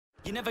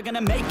You're never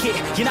gonna make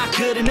it, you're not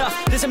good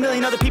enough. There's a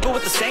million other people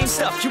with the same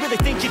stuff. You really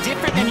think you're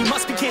different? Man, you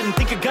must be kidding.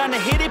 Think you're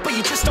gonna hit it, but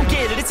you just don't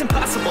get it. It's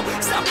impossible,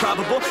 it's not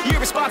probable, you're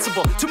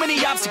irresponsible. Too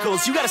many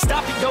obstacles, you gotta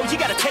stop it, yo. You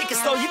gotta take it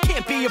slow, you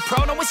can't be a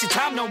pro. Don't waste your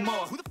time no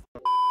more.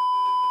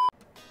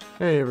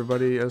 Hey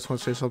everybody, I just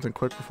want to say something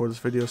quick before this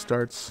video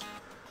starts.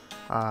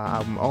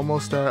 I'm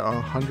almost at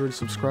 100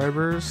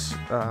 subscribers.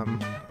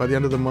 By the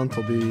end of the month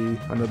will be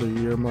another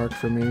year mark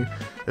for me.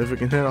 If we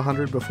can hit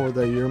 100 before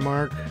that year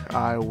mark,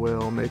 I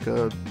will make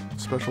a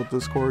special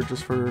Discord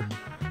just for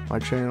my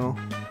channel.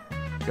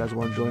 If you guys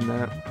want to join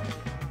that,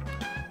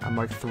 I'm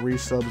like 3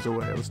 subs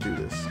away. Let's do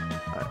this.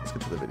 Alright, let's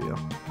get to the video.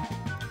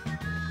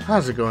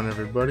 How's it going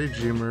everybody?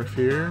 GMurf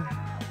here.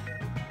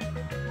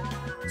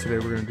 Today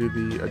we're going to do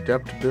the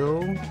Adept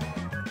build.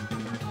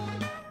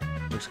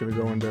 We're just going to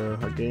go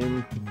into a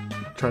game,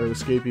 try to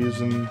escape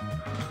using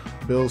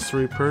Bill's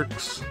 3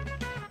 perks.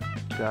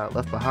 Got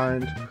Left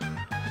Behind.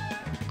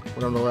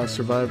 When I'm the last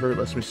survivor, it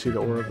lets me see the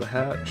ore of the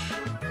hatch.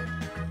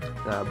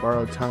 Got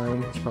Borrowed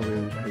Time, it's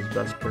probably his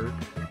best perk.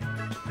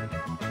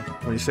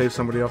 When you save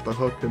somebody off the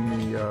hook in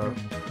the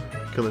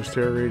Killer's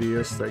Terror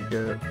Radius, they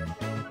get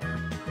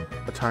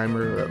a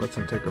timer that lets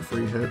them take a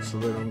free hit so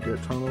they don't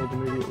get tunneled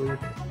immediately.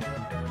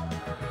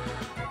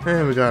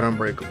 And we got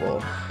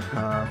Unbreakable.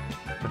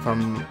 If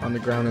I'm on the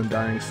ground in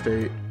dying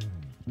state,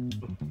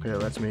 it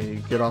lets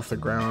me get off the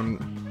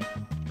ground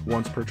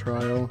once per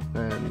trial,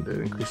 and it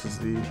increases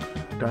the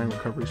dying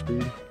recovery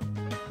speed.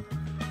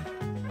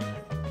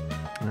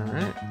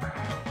 Alright,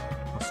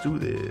 let's do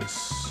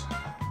this.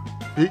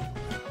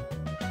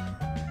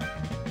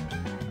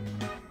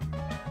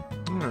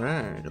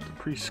 Alright, got the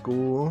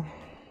preschool.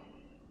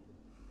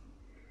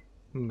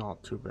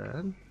 Not too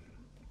bad.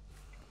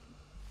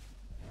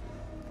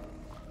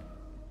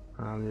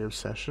 The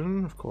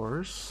obsession, of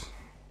course.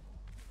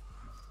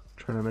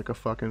 Trying to make a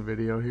fucking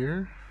video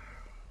here.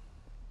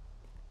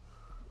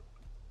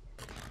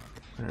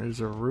 There's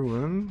a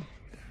ruin.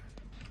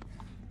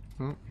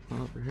 Oh,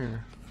 over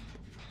here.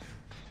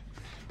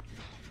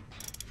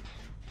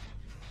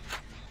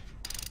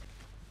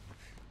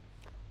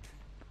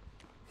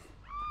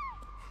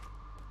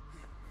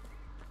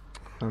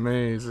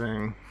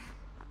 Amazing.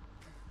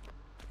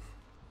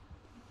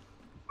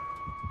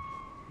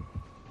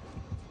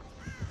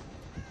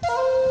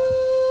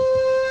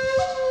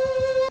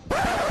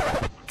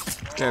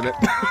 Damn it.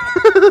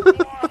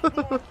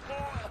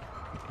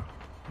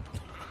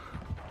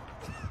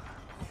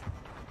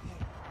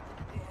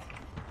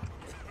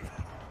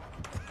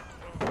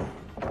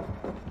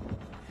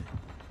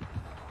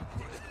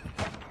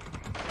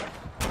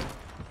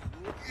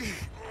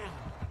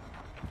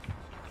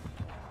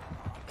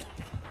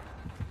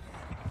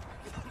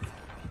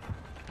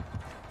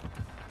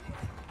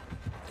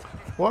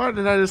 What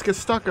did I just get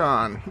stuck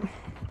on?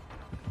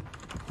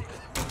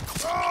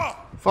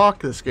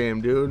 Fuck this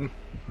game, dude.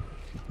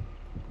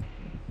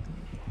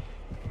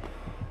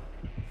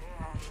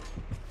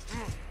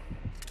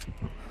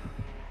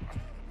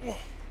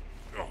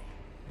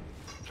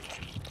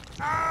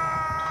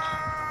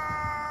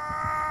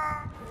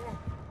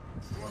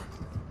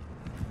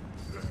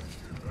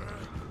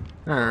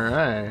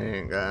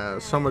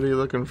 Alright, somebody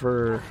looking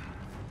for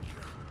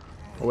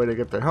a way to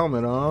get their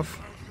helmet off.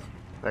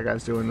 That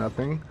guy's doing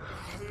nothing.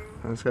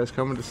 And this guy's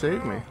coming to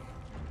save me.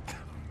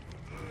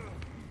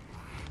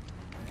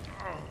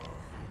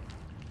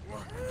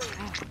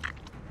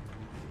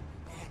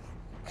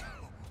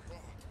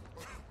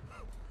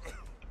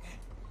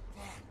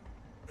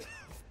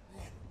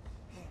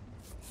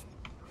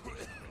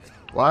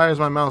 Why is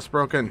my mouse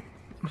broken?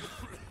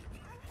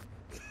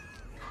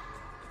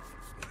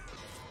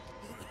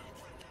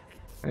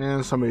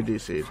 And somebody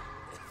DC'd.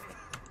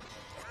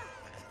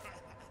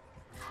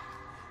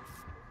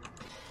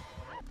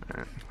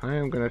 Right. I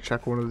am gonna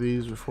check one of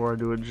these before I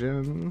do a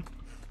gen,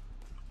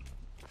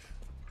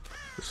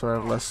 so I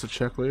have less to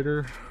check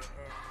later.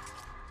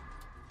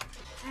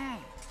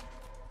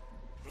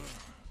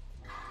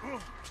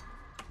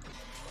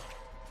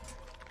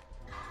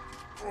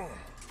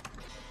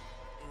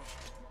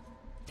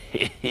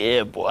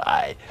 Yeah, boy.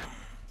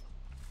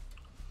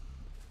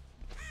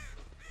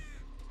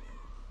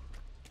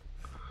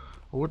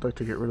 I would like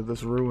to get rid of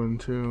this ruin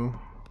too.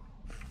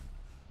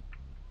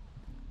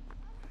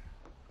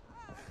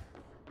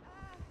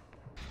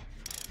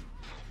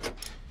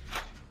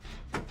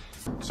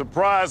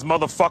 Surprise,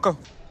 motherfucker.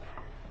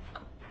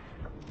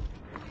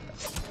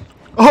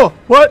 Oh,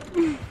 what?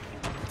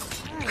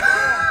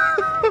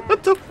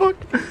 What the fuck?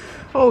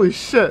 Holy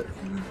shit.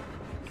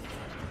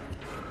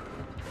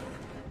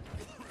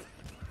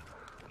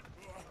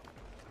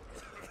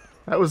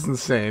 That was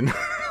insane.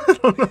 I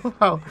don't know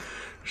how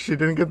she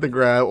didn't get the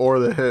grab or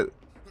the hit.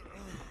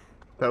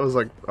 That was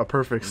like a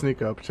perfect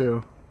sneak up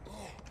too.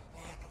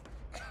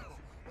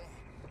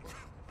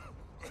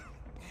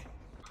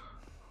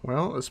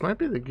 Well, this might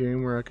be the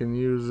game where I can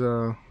use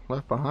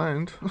Left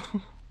Behind.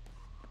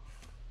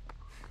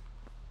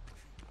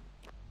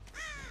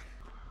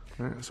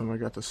 Alright, somebody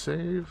got the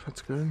save.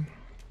 That's good.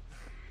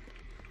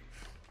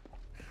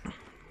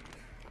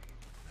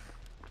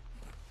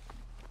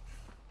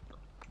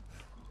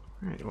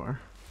 There you are.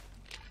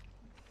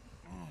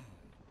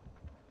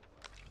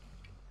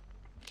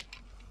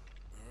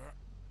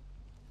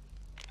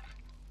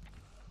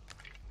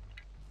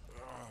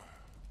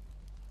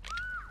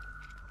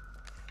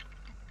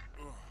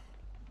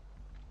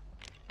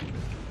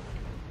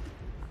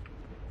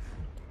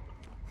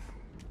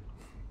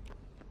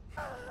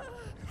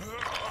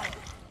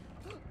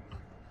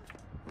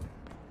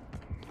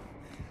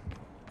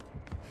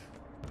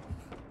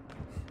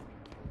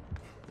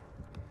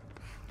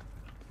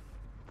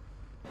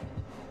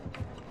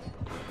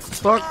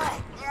 Fuck.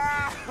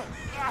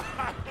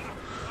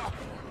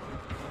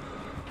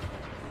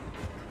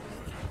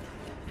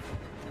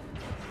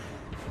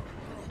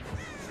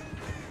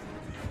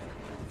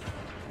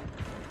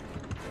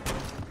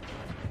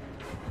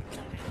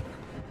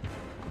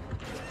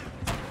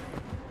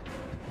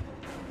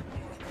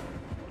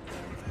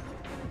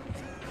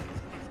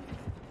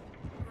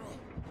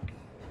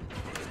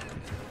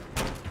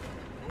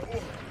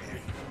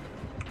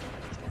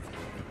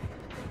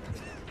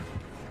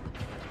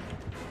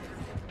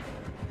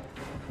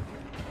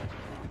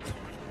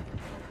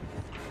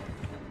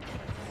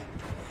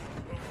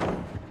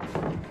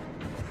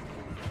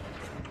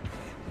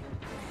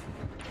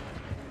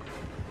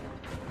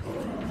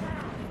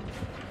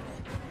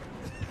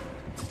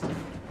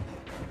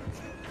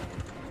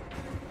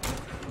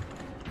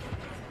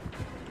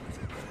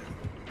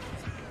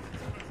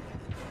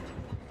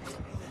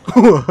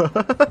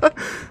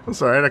 I'm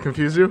sorry, did I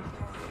confuse you?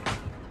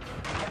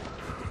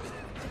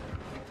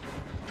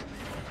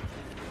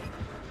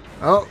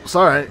 Oh,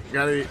 sorry.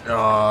 Gotta eat.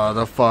 Oh,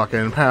 the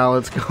fucking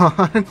pallet's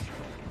gone.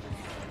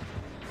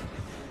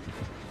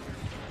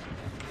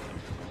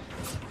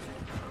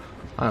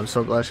 I'm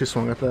so glad she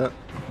swung at that.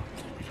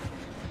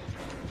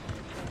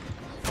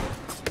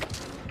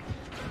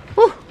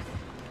 Whew.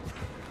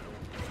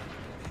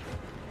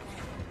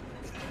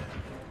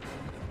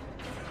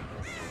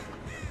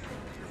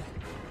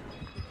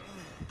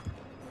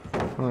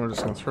 I'm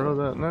just gonna throw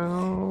that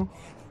now.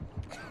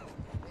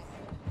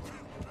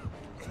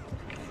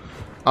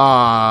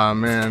 Ah,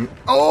 man.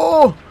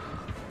 Oh!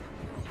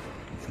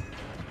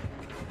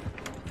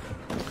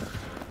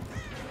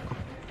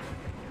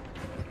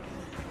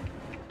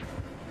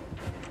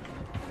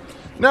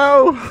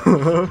 No!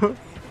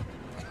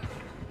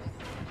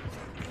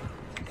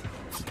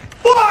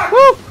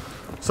 Woo!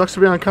 Sucks to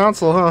be on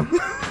console, huh?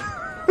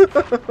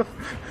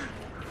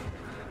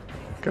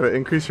 Gotta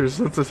increase your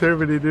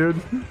sensitivity,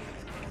 dude.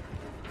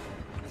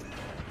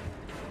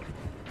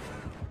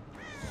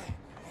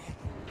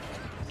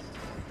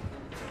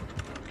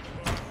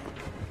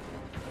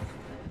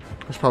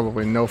 There's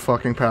probably no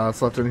fucking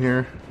pallets left in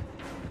here.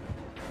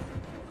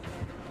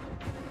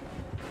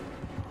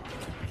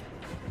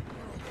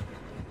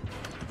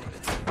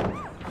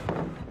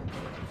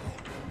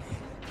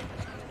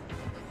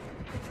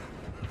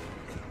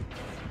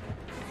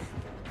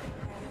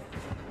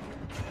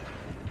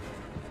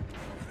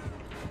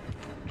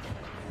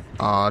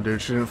 Aw,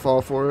 dude, she didn't fall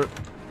for it.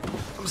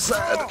 I'm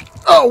sad.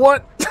 Oh,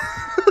 what?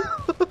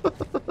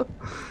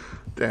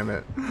 Damn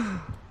it.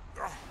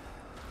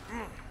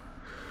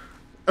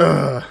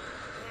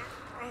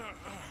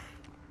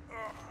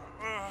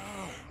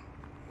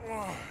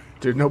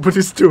 Dude,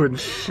 nobody's doing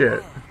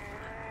shit.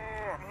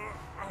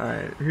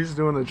 Alright, he's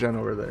doing the gen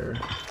over there.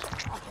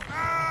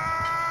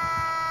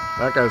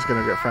 That guy's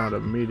gonna get found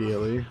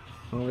immediately.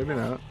 Well, maybe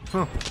not.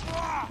 Huh.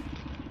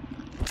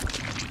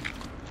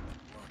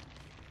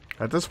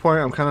 At this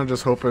point, I'm kind of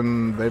just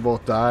hoping they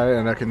both die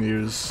and I can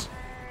use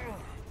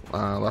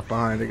Left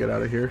Behind to get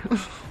out of here.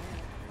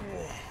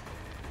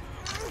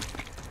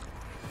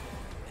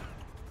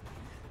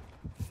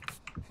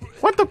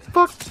 What the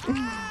fuck?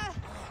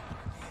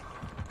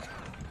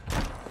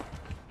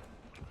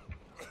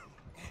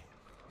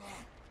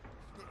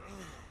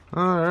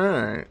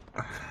 Alright.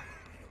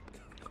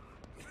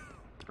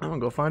 I'm gonna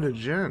go find a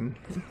gen.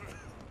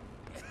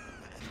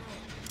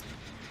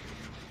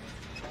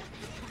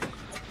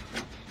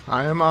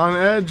 I am on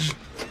edge.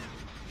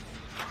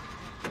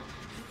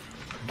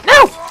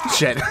 No!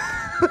 Shit.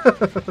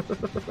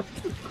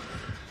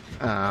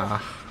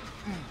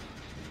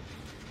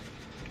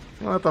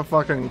 Let the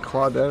fucking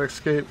Claudette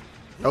escape.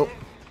 Oh.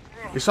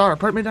 You saw her.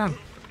 Put me down.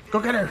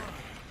 Go get her.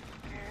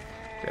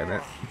 Damn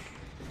it.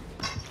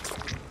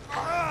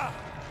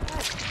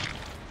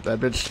 That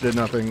bitch did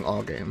nothing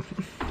all game.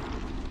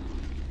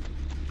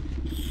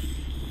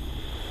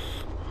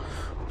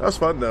 That was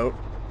fun though.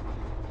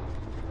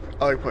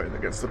 I like playing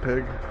against the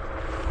pig.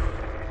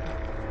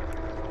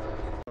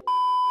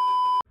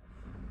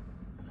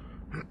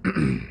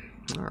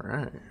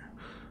 Alright.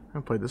 I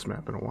haven't played this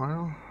map in a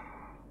while.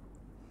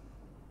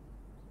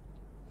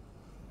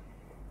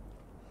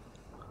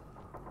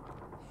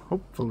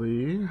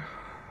 Hopefully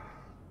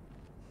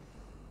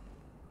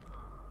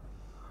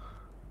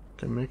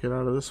can make it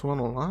out of this one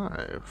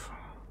alive.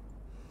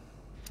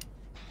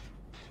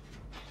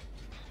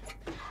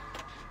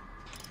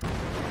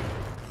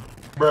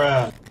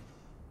 Bruh.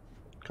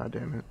 God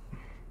damn it.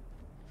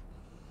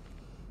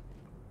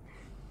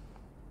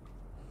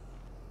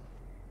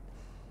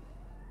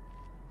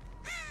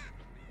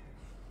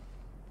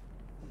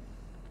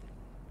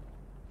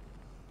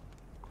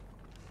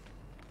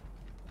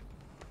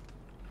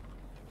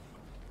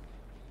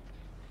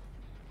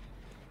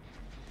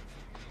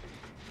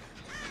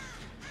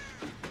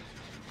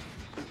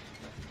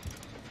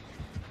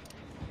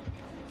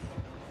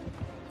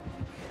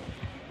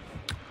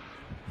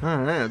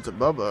 Alright, it's a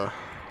Bubba.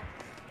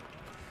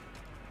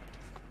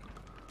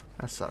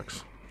 That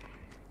sucks.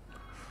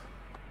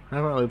 I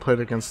haven't really played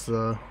against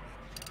the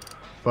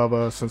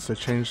Bubba since they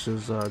changed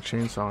his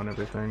chainsaw and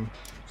everything,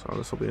 so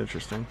this will be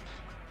interesting.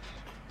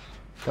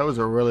 That was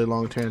a really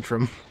long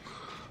tantrum.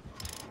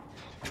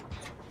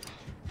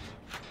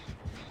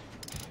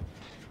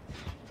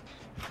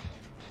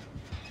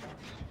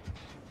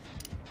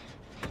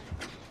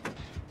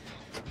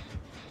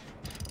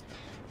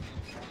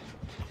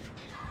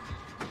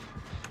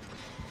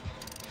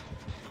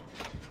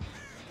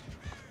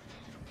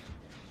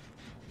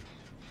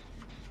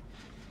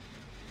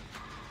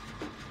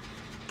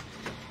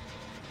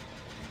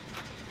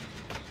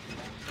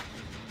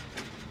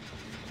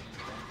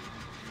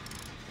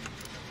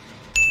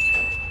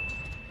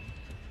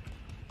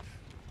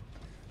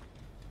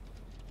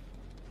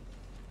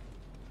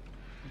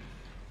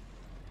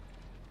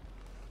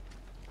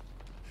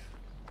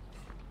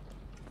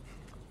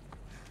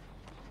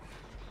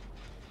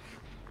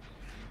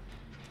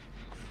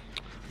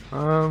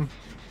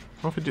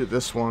 What if we do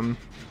this one?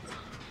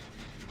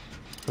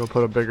 It'll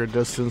put a bigger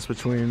distance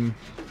between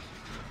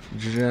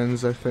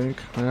gens, I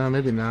think.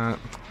 Maybe not.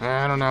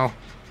 I don't know.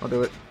 I'll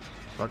do it.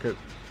 Fuck it.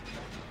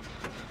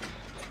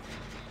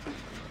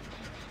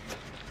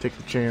 Take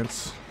the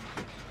chance.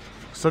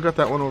 Still got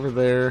that one over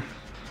there.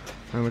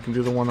 And we can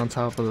do the one on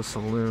top of the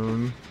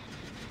saloon.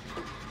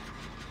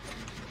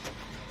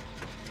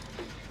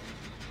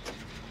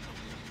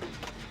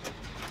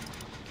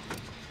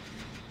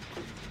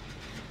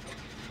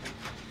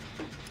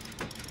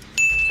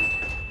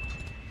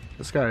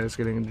 This guy is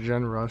getting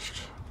gen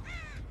rushed.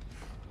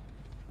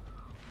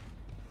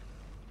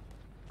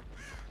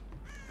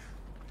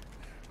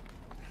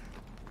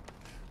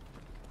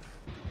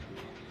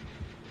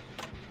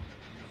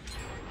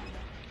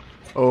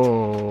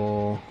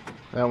 Oh,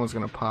 that one's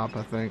gonna pop,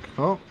 I think.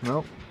 Oh,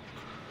 no.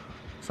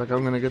 Looks like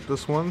I'm gonna get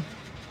this one.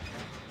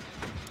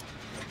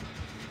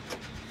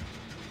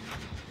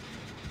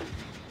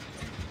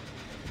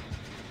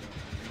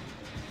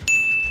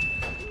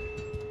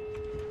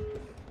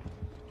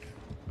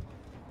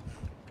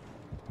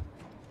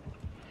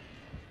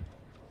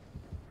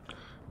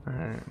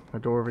 Alright, a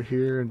door over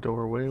here and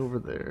door way over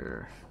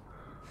there.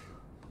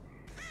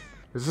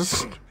 Is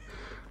this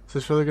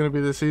really gonna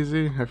be this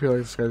easy? I feel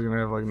like this guy's gonna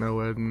have like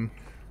NOED and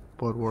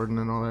Blood Warden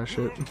and all that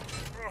shit.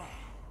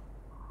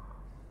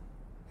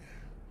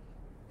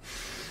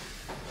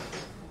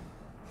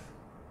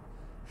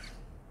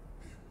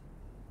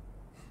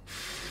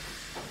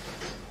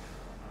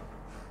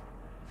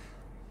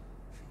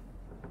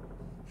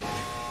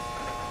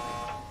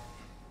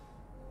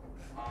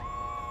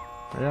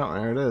 Yeah,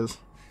 there it is.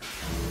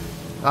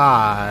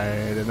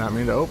 I did not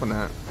mean to open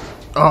that.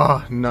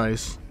 Oh,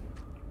 nice.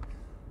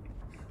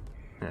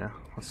 Yeah,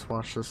 let's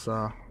watch this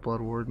Blood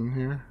Warden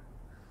here.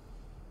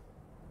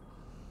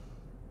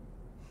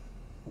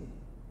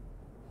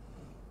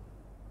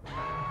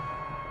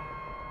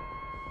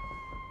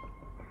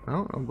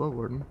 Oh, no Blood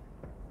Warden.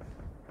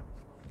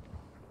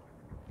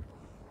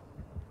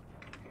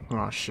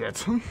 Oh,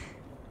 shit.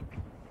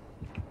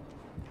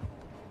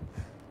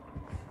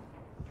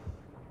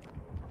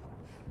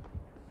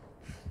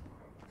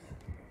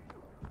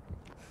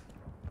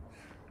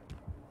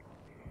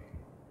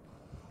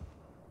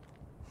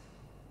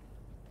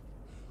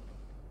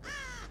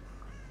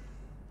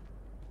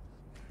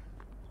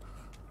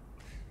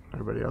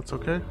 Everybody else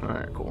okay?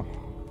 Alright, cool.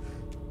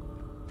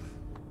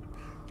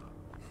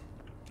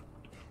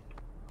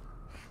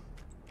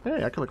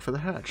 Hey, I can look for the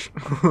hatch.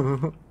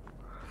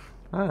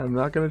 I'm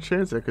not gonna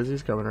chance it because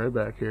he's coming right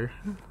back here.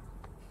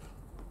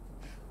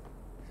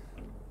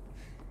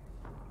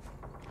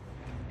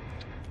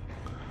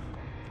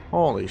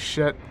 Holy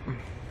shit.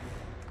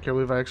 Can't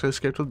believe I actually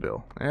escaped with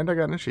Bill. And I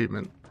got an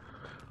achievement.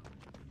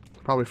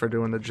 Probably for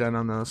doing the gen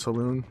on the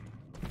saloon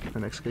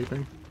and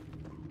escaping.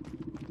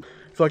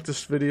 If you like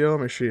this video,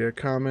 make sure you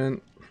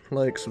comment,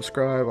 like,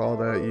 subscribe, all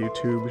that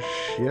YouTube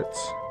shit.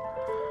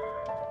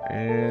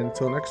 And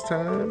until next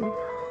time,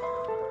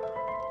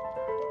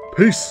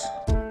 peace!